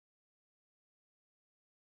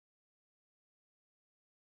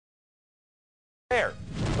there.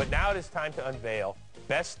 But now it is time to unveil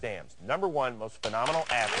Best Damn's #1 most phenomenal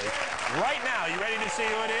athlete. Right now, you ready to see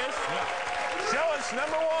who it is? Yeah. Show us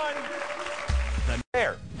 #1.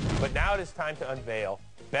 There. But now it is time to unveil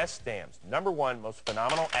Best Damn's #1 most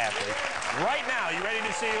phenomenal athlete. Right now, you ready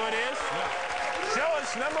to see who it is? Yeah. Show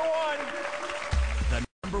us #1. The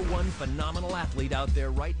 #1 phenomenal athlete out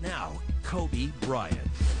there right now, Kobe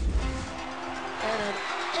Bryant. And an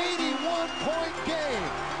 81-point game,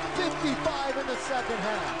 55 in the second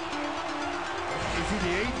half. Is he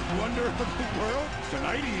the 8th wonder of the world?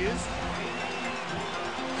 Tonight he is.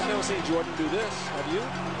 I never seen Jordan do this. Have you?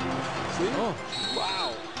 See? Oh. Wow.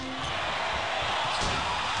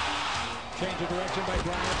 Change of direction by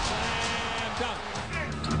Bryant. Slam dunk.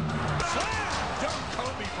 Slam dunk,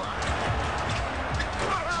 Kobe Bryant.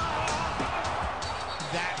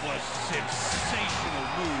 That was sensational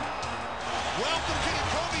move. Welcome to the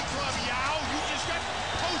Kobe Club, Yao. You just got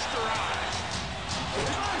poster eyes.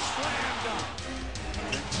 Nice slam dunk.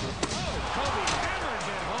 Oh, Kobe hammers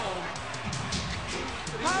it home.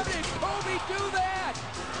 How did Kobe do that?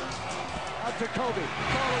 Out to Kobe.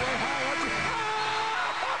 Call away high.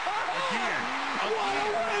 What a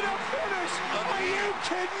way to finish! Are you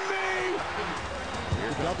kidding me?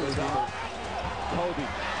 Here's double down. Kobe.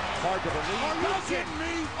 Hard to believe. Are you kidding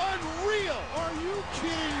me? Unreal. Are you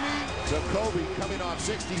kidding me? So Kobe coming off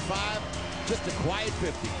 65, just a quiet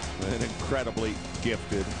 50. An incredibly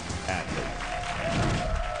gifted athlete.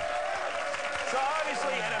 So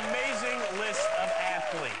obviously an amazing list of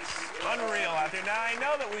athletes. Unreal out there. Now, I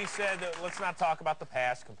know that we said that let's not talk about the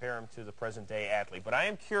past, compare him to the present-day athlete, but I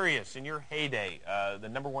am curious, in your heyday, the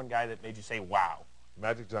 #1 guy that made you say, wow.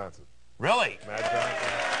 Magic Johnson. Really? Magic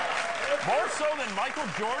Johnson. More so than Michael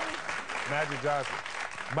Jordan? Magic Johnson.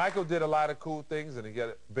 Michael did a lot of cool things and he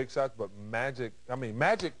got big shots, but Magic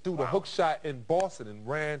threw the hook shot in Boston and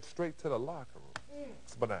ran straight to the locker room.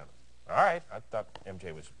 It's bananas. All right. I thought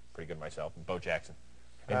MJ was pretty good myself, and Bo Jackson,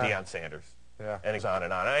 and Deion Sanders. Yeah. And it's on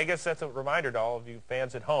and on. And I guess that's a reminder to all of you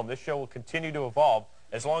fans at home. This show will continue to evolve.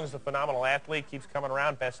 As long as the phenomenal athlete keeps coming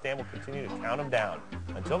around, Best Damn will continue to count him down.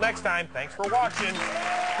 Until next time, thanks for watching.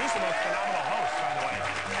 He's the most phenomenal host, by the way.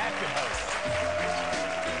 Active host.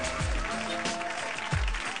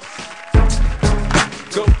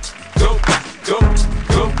 Go, go, go,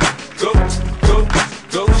 go, go, go,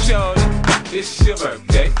 go, shorty. It's your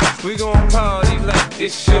birthday. We gon' party like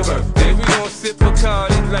it's your birthday. We gon' sip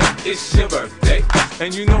Bacardi like it's your birthday.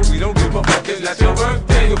 And you know we don't give a fuck, it's not your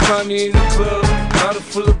birthday. You'll find me in the club, bottle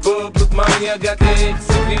full of bub. Look, mommy, I got the head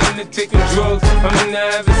sippy into taking drugs. I'm into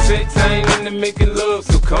having sex, I ain't into making love.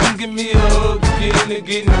 So come give me a hug, get into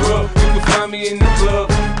getting rough. You can find me in the club,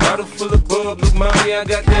 bottle full of bub. Look, mommy, I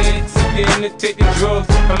got the head sippy into taking drugs.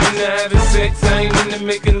 I'm into having sex, I ain't into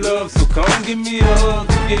making love. So come give me a hug,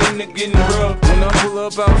 get into getting rough. When I pull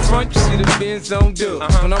up out front, you see the Benz on dub.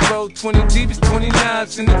 When I roll 20 deep, it's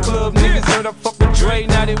 29s in the club. Niggas heard I fuck with Dre,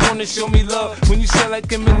 now they wanna show me love. When you sell like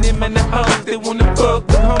Eminem and the O's, they wanna fuck.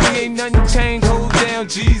 But homie, ain't nothing changed, hold down,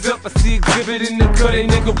 G's up. I see exhibit in the cut, they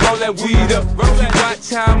nigga roll that weed up. If you watch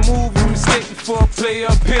how I move, you mistake before I play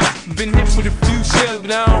up here. Been hit with a few shells,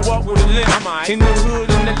 but I don't walk with a limp. In the hood,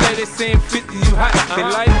 in the lady saying 50, you hot. They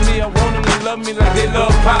like me, I want them to love me like they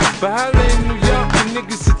love pop. But holla in New York, the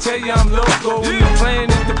niggas to tell you I'm local. And the plan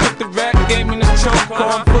is to put the rap game in the choke.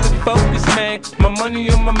 I'm fully focused, man. My money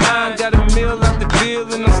on my mind, got a meal out the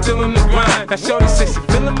deal, and I'm still in the grind. Now shorty says she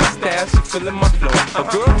feeling my style, she feeling my flow. A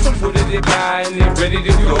girl from Wooded, they buy and they ready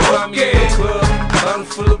to go. I'm in the club, bottle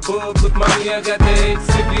full of bub. Look, mommy, I got the head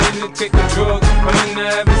sippy into taking drugs. I'm into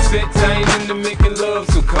having sex, I ain't into making love.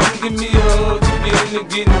 So come give me a hug, get into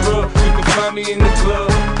getting rough. You can find me in the club,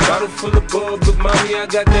 bottle full of bub. Look, mommy, I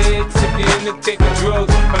got the head sippy into taking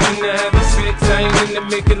drugs. I'm into having sex, I ain't into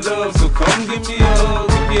making love. So come give me a hug,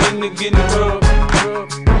 get into getting rough.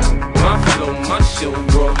 My flow, my show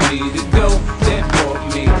brought me to go. That brought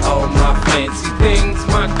me all my fancy things.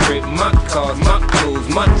 My crib, my cars, my clothes,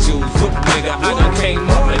 my jewels. Look, nigga, I done came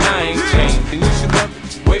up and I ain't changed. And you should love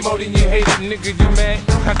it way more than you hate it, nigga, you mad?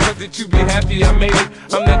 I thought that you be happy I made it.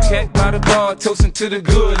 I'm that cat by the bar, toasting to the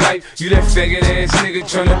good life. You that faggot ass nigga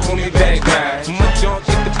tryna pull me back, right? My junk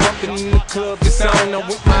hit the bucket in the club, the sound. I'm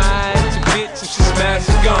with my eyes, your bitch, if she smash,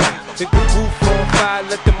 she gone. Hit the roof on fire,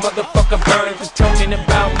 let the motherfucker burn. Just talking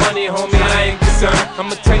about money, homie, I ain't concerned.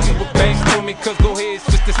 I'ma tell you what banks told me, cause go ahead,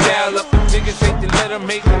 switch the style up. The niggas hate to let them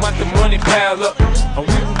make them want the money pile up. And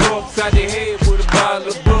we can go upside the head with a bottle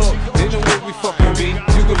of bug. They know where we fucking be.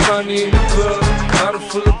 You can find me in the club, bottle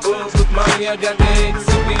full of buzz. Look, mommy, I got the head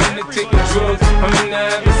sippy into taking drugs. I'm into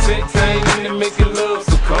having sex, I ain't into making love.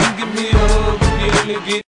 So come give me a hug, get into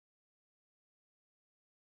getting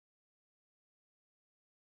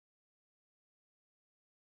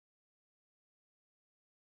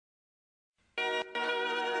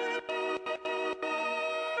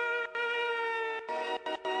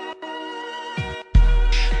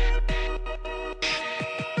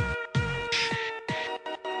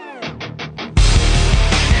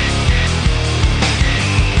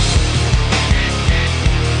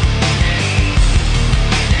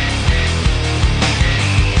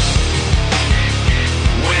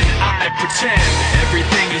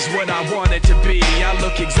what I wanted to be. I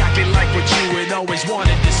look exactly like what you had always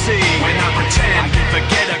wanted to see. When I pretend, I can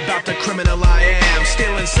forget about the criminal I am.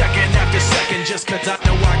 Stealing second after second just cause I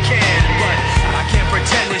know I can. But I can't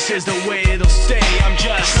pretend this is the way it'll stay. I'm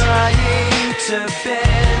just trying to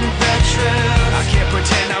bend the truth. I can't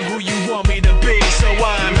pretend I'm who you want me to be, so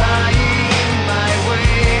I'm lying my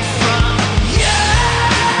way from you.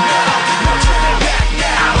 No turning back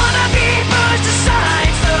now. I wanna be pushed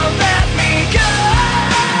aside, so let me go.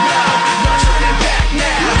 No turning back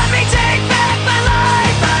now. Let me take back my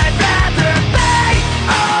life. I'd rather be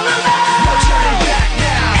all alone. No turning back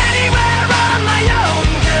now. Anywhere on my own,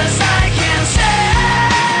 cause I can say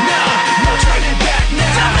no turning back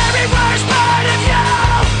now. The very worst part of you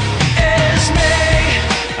is me.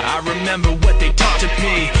 I remember what they taught to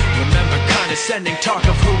me. Remember condescending talk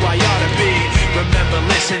of who I ought to be. Remember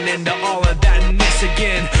listening to all of that and this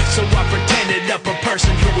again. So I pretended up a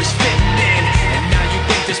person who was fitting in. And now you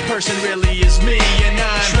think this person really